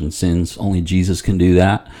your husband's sins. Only Jesus can do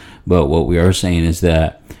that. But what we are saying is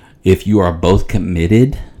that if you are both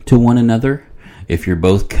committed to one another, if you're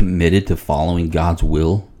both committed to following God's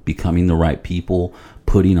will, becoming the right people,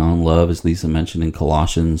 putting on love, as Lisa mentioned in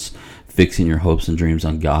Colossians, fixing your hopes and dreams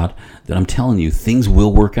on God, then I'm telling you, things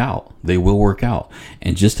will work out. They will work out.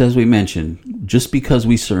 And just as we mentioned, just because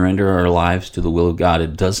we surrender our lives to the will of God,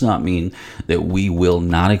 it does not mean that we will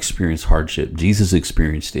not experience hardship. Jesus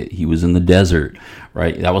experienced it. He was in the desert,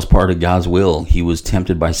 right? That was part of God's will. He was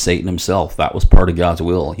tempted by Satan himself. That was part of God's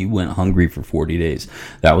will. He went hungry for 40 days.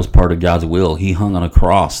 That was part of God's will. He hung on a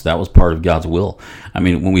cross. That was part of God's will. I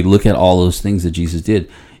mean, when we look at all those things that Jesus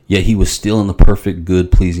did, yet he was still in the perfect,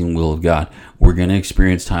 good, pleasing will of God. We're going to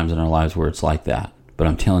experience times in our lives where it's like that. But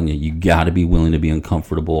I'm telling you, you got to be willing to be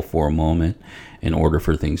uncomfortable for a moment in order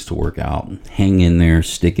for things to work out. Hang in there,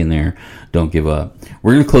 stick in there, don't give up.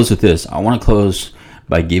 We're going to close with this. I want to close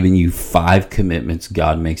by giving you 5 commitments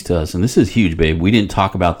God makes to us. And this is huge, babe. We didn't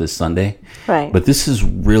talk about this Sunday. Right. But this is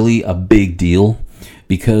really a big deal,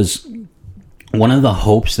 because one of the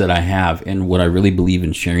hopes that I have, and what I really believe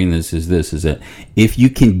in sharing this, is that if you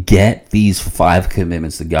can get these 5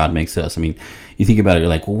 commitments that God makes to us, I mean, you think about it, you're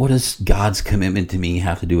like, well, what does God's commitment to me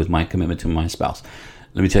have to do with my commitment to my spouse?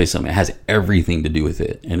 Let me tell you something. It has everything to do with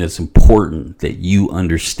it. And it's important that you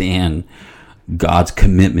understand God's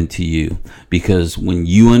commitment to you, because when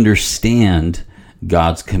you understand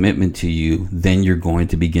God's commitment to you, then you're going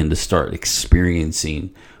to begin to start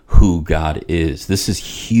experiencing who God is. This is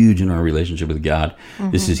huge in our relationship with God.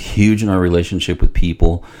 Mm-hmm. This is huge in our relationship with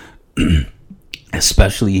people,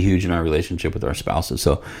 especially huge in our relationship with our spouses.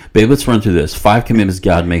 So, babe, let's run through this. 5 commitments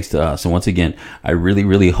God makes to us. And once again, I really,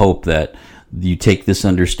 really hope that you take this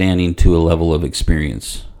understanding to a level of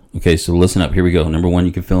experience. Okay, so listen up. Here we go. Number 1,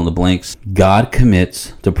 you can fill in the blanks. God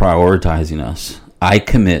commits to prioritizing us. I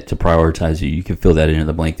commit to prioritize you. You can fill that in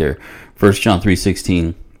the blank there. 1 John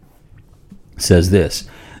 3:16 says this.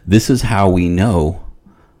 This is how we know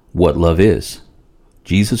what love is.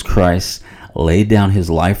 Jesus Christ laid down his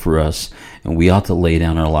life for us, and we ought to lay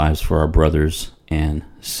down our lives for our brothers and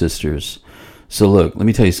sisters. So look, let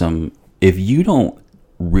me tell you something. If you don't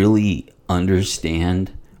really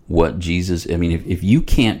understand what Jesus, if you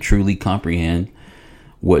can't truly comprehend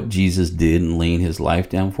what Jesus did in laying his life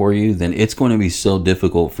down for you, then it's going to be so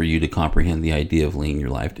difficult for you to comprehend the idea of laying your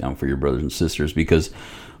life down for your brothers and sisters, because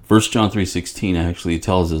 1 John 3:16 actually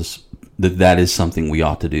tells us that is something we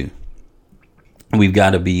ought to do. We've got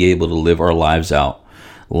to be able to live our lives out,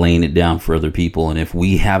 laying it down for other people. And if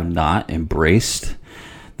we have not embraced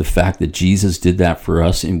the fact that Jesus did that for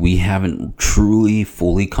us, and we haven't truly,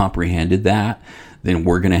 fully comprehended that, then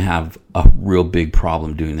we're going to have a real big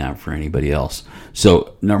problem doing that for anybody else.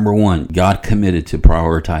 So, number 1, God committed to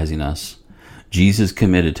prioritizing us. Jesus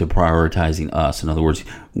committed to prioritizing us. In other words,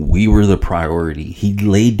 we were the priority. He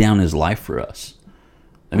laid down his life for us.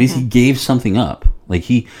 That means he gave something up. Like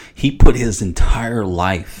he put his entire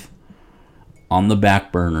life on the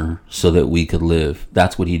back burner so that we could live.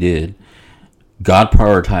 That's what he did. God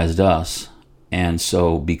prioritized us. And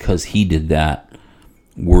so because he did that,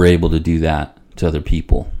 we're able to do that to other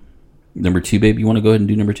people. Number 2, babe, you want to go ahead and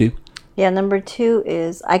do number 2? Yeah, number 2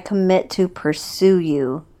 is I commit to pursue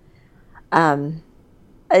you.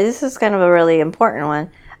 This is kind of a really important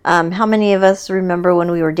one. How many of us remember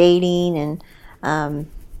when we were dating and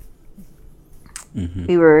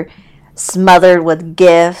we were smothered with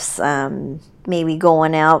gifts, maybe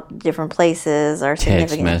going out different places, or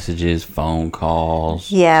text messages, phone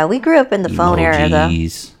calls. Yeah, we grew up in the phone era, though.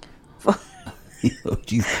 Emojis.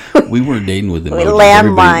 We weren't dating with emojis.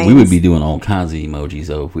 Landlines. We would be doing all kinds of emojis,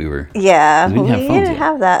 though, if we were. Yeah, we didn't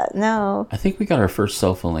have that. No. I think we got our first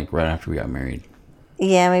cell phone like right after we got married.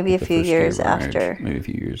 Yeah, maybe a few years after. Maybe a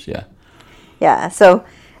few years, yeah. Yeah, so,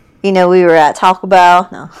 we were at Taco Bell.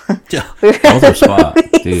 No. Those are spots,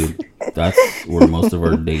 dude. That's where most of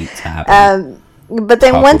our dates happen. But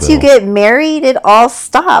then once you get married, it all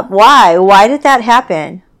stopped. Why? Why did that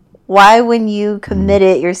happen? Why, when you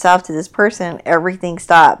committed yourself to this person, everything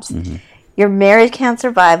stops? Mm-hmm. Your marriage can't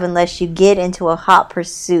survive unless you get into a hot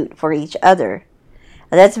pursuit for each other.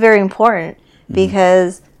 And that's very important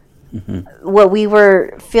because what we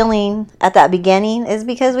were feeling at that beginning is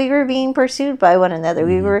because we were being pursued by one another.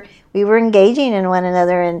 We were engaging in one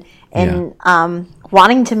another and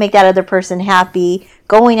wanting to make that other person happy,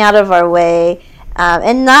 going out of our way,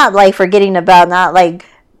 and not like forgetting about, not like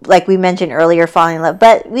we mentioned earlier, falling in love,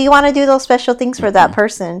 but we want to do those special things for that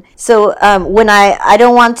person. So when I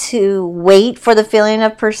don't want to wait for the feeling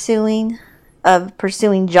of pursuing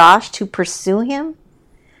Josh to pursue him,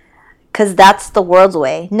 because that's the world's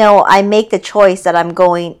way. No, I make the choice that I'm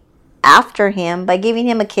going after him by giving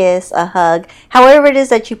him a kiss, a hug, however it is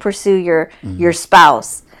that you pursue your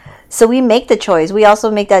spouse. So we make the choice. We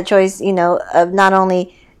also make that choice, of not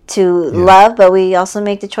only to love, but we also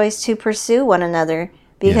make the choice to pursue one another.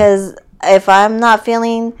 Because if I'm not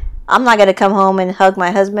feeling, I'm not going to come home and hug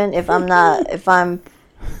my husband but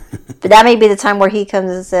that may be the time where he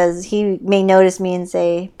comes and says, he may notice me and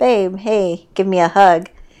say, babe, hey, give me a hug.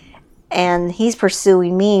 And he's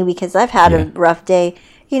pursuing me because I've had a rough day.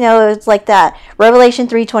 It's like that. Revelation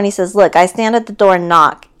 3:20 says, look, I stand at the door and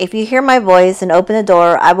knock. If you hear my voice and open the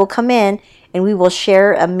door, I will come in and we will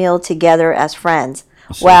share a meal together as friends.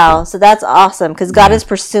 Wow. So that's awesome because God is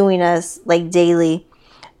pursuing us like daily.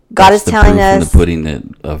 God is telling us the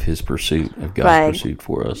pudding of His pursuit, of God's pursuit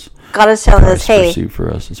for us. God is telling us, hey, pursuit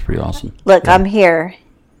for us. It's pretty awesome. Look, I'm here,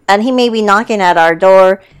 and He may be knocking at our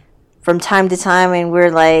door from time to time, and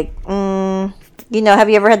we're like, have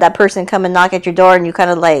you ever had that person come and knock at your door, and you kind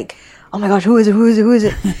of like, oh my gosh, who is it?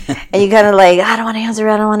 And you kind of like, I don't want to answer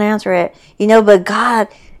it. But God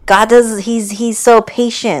does. He's so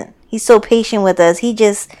patient. He's so patient with us. He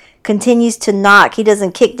just continues to knock. He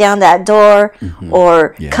doesn't kick down that door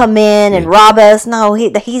or come in and rob us. No,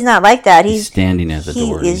 he's not like that. He's standing at the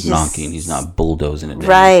door. He's knocking. He's not bulldozing it down.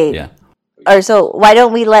 Right. Yeah. Or so why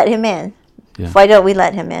don't we let him in? Yeah. Why don't we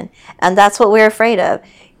let him in? And that's what we're afraid of.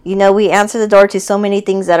 We answer the door to so many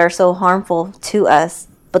things that are so harmful to us.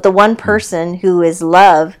 But the one person who is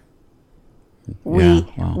love,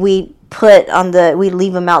 we put on we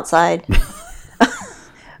leave him outside.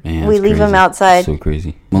 Man, we leave them outside. So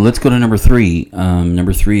crazy. Well, let's go to number 3.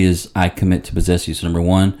 Number 3 is I commit to possess you. So number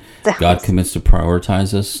 1, God commits to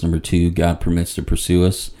prioritize us. Number 2, God permits to pursue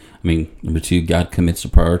us. Number 2, God commits to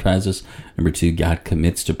prioritize us. Number 2, God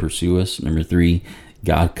commits to pursue us. Number 3,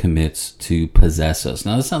 God commits to possess us.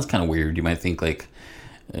 Now, this sounds kind of weird. You might think like,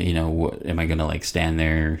 what am I going to like stand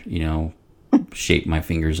there, shape my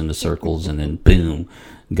fingers into circles and then boom,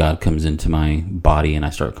 God comes into my body and I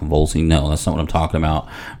start convulsing. No, that's not what I'm talking about.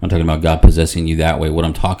 I'm talking about God possessing you that way. What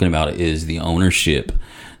I'm talking about is the ownership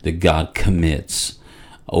that God commits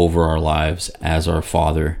over our lives as our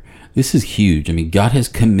Father. This is huge. God has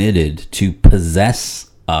committed to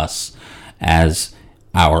possess us as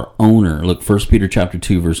our owner. Look, 1 Peter chapter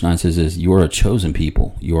 2, verse 9 says this, you are a chosen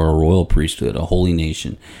people. You are a royal priesthood, a holy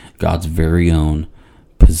nation, God's very own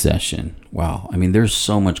possession. Wow. There's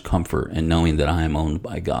so much comfort in knowing that I am owned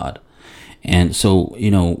by God. And so,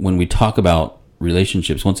 when we talk about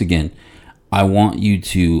relationships, once again, I want you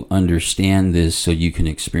to understand this so you can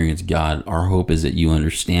experience God. Our hope is that you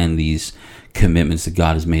understand these commitments that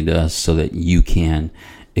God has made to us so that you can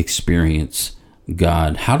experience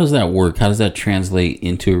God. How does that work? How does that translate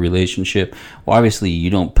into a relationship? Well, obviously, you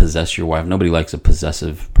don't possess your wife. Nobody likes a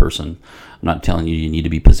possessive person. I'm not telling you need to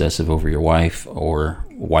be possessive over your wife, or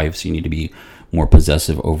wives, you need to be more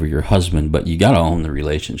possessive over your husband, but you got to own the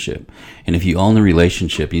relationship. And if you own the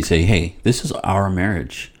relationship, you say, hey, this is our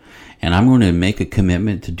marriage, and I'm going to make a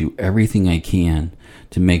commitment to do everything I can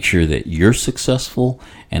to make sure that you're successful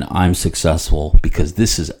and I'm successful because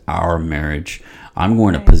this is our marriage. I'm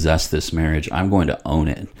going to possess this marriage. I'm going to own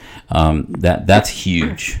it. That's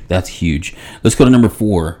huge. That's huge. Let's go to number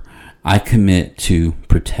 4. I commit to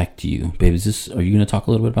protect you. Babe, are you going to talk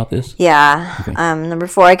a little bit about this? Yeah. Okay. Number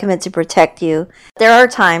 4, I commit to protect you. There are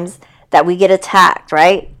times that we get attacked,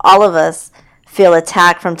 right? All of us feel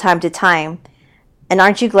attacked from time to time. And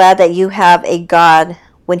aren't you glad that you have a God,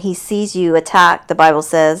 when he sees you attacked, the Bible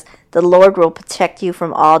says, the Lord will protect you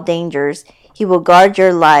from all dangers. He will guard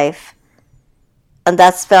your life. And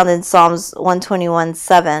that's found in Psalms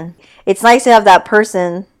 121:7. It's nice to have that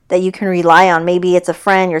person that you can rely on. Maybe it's a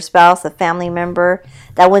friend, your spouse, a family member,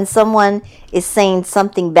 that when someone is saying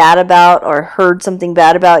something bad about or heard something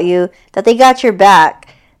bad about you, that they got your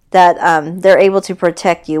back, that they're able to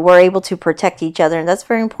protect you. We're able to protect each other, and that's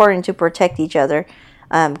very important, to protect each other.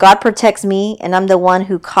 God protects me, and I'm the one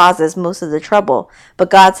who causes most of the trouble. But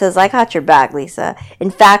God says, I got your back, Lisa.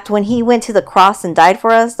 In fact, when he went to the cross and died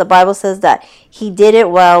for us, the Bible says that he did it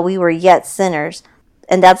while we were yet sinners.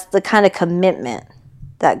 And that's the kind of commitment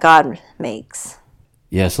that God makes.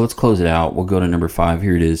 Yeah, so let's close it out. We'll go to number 5.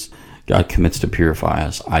 Here it is. God commits to purify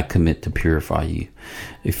us. I commit to purify you.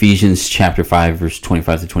 Ephesians chapter 5, verse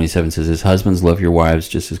 25 to 27 says this: Husbands, love your wives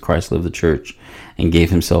just as Christ loved the church and gave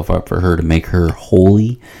himself up for her to make her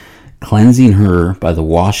holy, cleansing her by the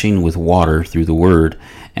washing with water through the word,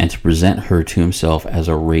 and to present her to himself as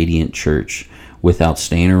a radiant church, without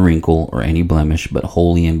stain or wrinkle or any blemish, but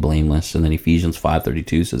holy and blameless. And then Ephesians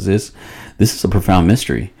 5:32 says this is a profound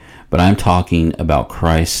mystery, but I'm talking about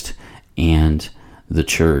Christ and the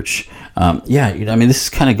church. This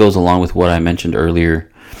kind of goes along with what I mentioned earlier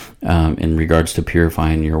in regards to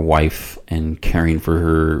purifying your wife and caring for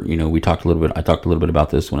her. I talked a little bit about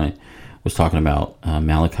this when I was talking about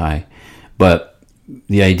Malachi. But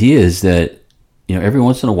the idea is that, every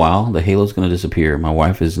once in a while, the halo's going to disappear. My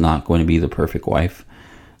wife is not going to be the perfect wife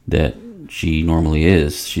that she normally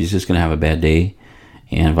is. She's just going to have a bad day,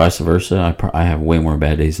 and vice versa. I have way more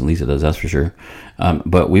bad days than Lisa does, that's for sure.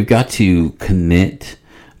 But we've got to commit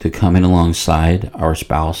to coming alongside our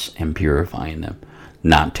spouse and purifying them,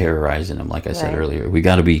 not terrorizing them, like I said earlier. We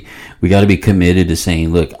got to be committed to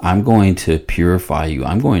saying, look, I'm going to purify you.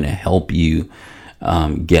 I'm going to help you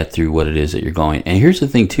get through what it is that you're going. And here's the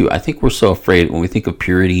thing too. I think we're so afraid when we think of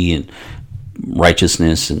purity and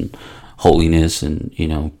righteousness and holiness and,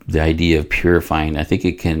 the idea of purifying. I think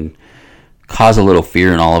it can cause a little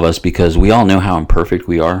fear in all of us, because we all know how imperfect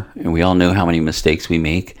we are, and we all know how many mistakes we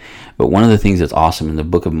make. But one of the things that's awesome, in the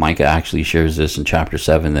book of Micah actually shares this in chapter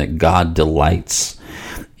 7, that God delights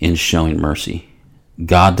in showing mercy.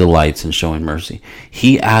 God delights in showing mercy.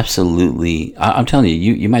 He absolutely, I'm telling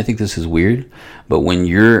you, you might think this is weird, but when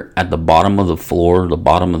you're at the bottom of the floor, the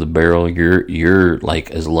bottom of the barrel, you're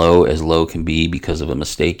like as low can be because of a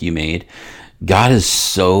mistake you made. God is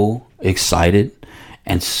so excited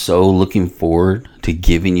and so looking forward to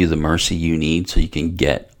giving you the mercy you need so you can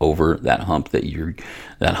get over that hump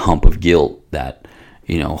that hump of guilt, that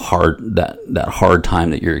hard time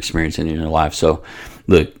that you're experiencing in your life. So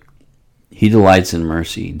look, he delights in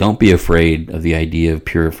mercy. Don't be afraid of the idea of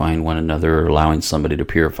purifying one another or allowing somebody to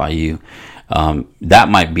purify you. That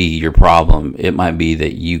might be your problem. It might be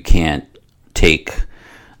that you can't take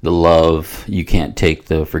the love, you can't take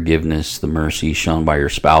the forgiveness, the mercy shown by your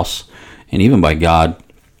spouse and even by God.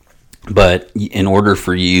 But in order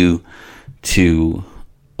for you to,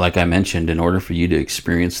 like I mentioned, in order for you to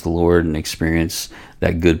experience the Lord and experience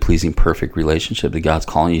that good, pleasing, perfect relationship that God's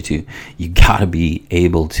calling you to, you got to be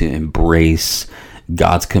able to embrace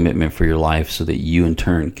God's commitment for your life so that you in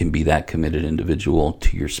turn can be that committed individual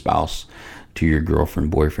to your spouse, to your girlfriend,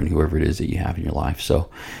 boyfriend, whoever it is that you have in your life. So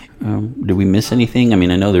did we miss anything? I mean,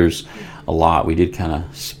 I know there's a lot. We did kind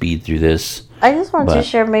of speed through this. I just wanted to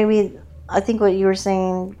share, maybe, I think what you were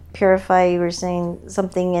saying, purify, you were saying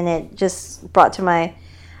something, and it just brought to my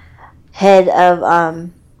head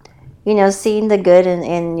of, seeing the good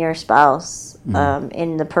in your spouse,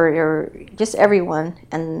 in or just everyone.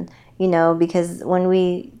 And, because when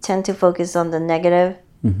we tend to focus on the negative,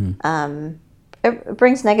 it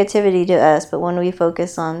brings negativity to us. But when we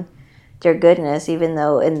focus on their goodness, even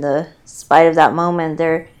though in the spite of that moment,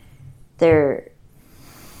 they're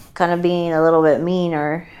kind of being a little bit mean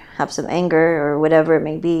or have some anger or whatever it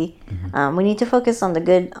may be, we need to focus on the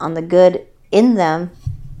good in them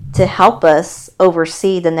to help us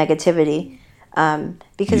oversee the negativity,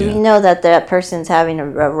 because we know that person's having a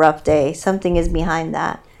rough day. Something is behind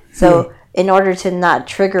that. So in order to not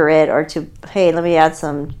trigger it, or to, hey, let me add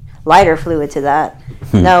some lighter fluid to that,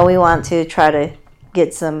 no, we want to try to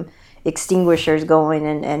get some extinguishers going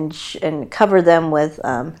and cover them with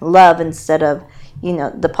love, instead of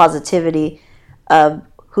the positivity of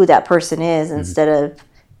who that person is, instead of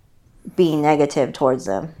being negative towards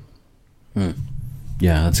them.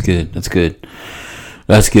 Yeah, that's good.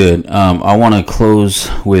 That's good. I want to close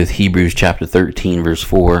with Hebrews chapter 13, verse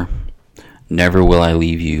 4. Never will I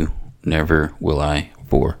leave you. Never will I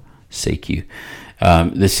forsake you.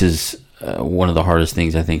 This is one of the hardest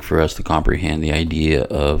things, I think, for us to comprehend, the idea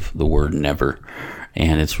of the word never.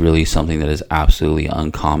 And it's really something that is absolutely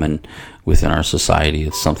uncommon within our society.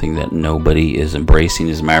 It's something that nobody is embracing.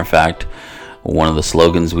 As a matter of fact, one of the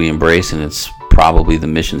slogans we embrace, and it's probably the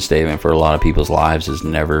mission statement for a lot of people's lives, is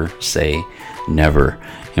never say never.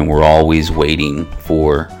 And we're always waiting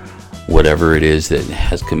for whatever it is that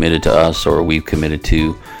has committed to us or we've committed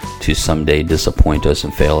to someday disappoint us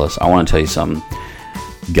and fail us. I want to tell you something.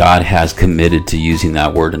 God has committed to using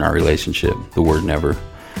that word in our relationship, the word never.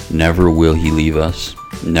 Never will he leave us.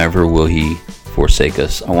 Never will he forsake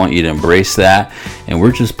us. I want you to embrace that, and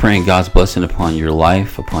we're just praying God's blessing upon your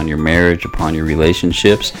life, upon your marriage, upon your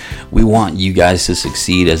relationships. We want you guys to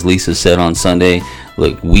succeed. As Lisa said on Sunday,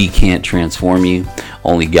 look, we can't transform you.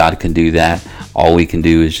 Only God can do that. All we can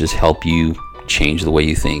do is just help you change the way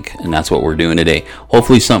you think, and that's what we're doing today.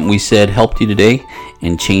 Hopefully something we said helped you today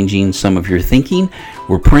in changing some of your thinking.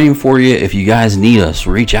 We're praying for you. If you guys need us,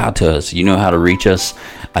 reach out to us. You know how to reach us.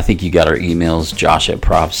 I think you got our emails,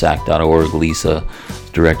 josh@provsac.org, Lisa,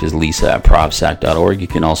 direct is lisa@provsac.org. You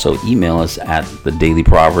can also email us at the Daily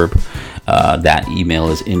Proverb. That email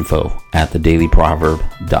is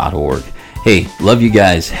info@thedailyproverb.org. Hey, love you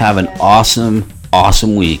guys. Have an awesome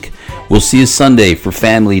week. We'll see you Sunday for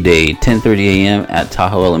Family Day, 10:30 a.m. at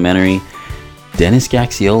Tahoe Elementary. Dennis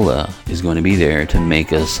Gaxiola is going to be there to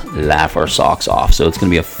make us laugh our socks off. So it's going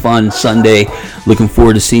to be a fun Sunday. Looking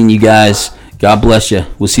forward to seeing you guys. God bless you.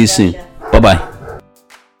 We'll see you soon. Bye-bye.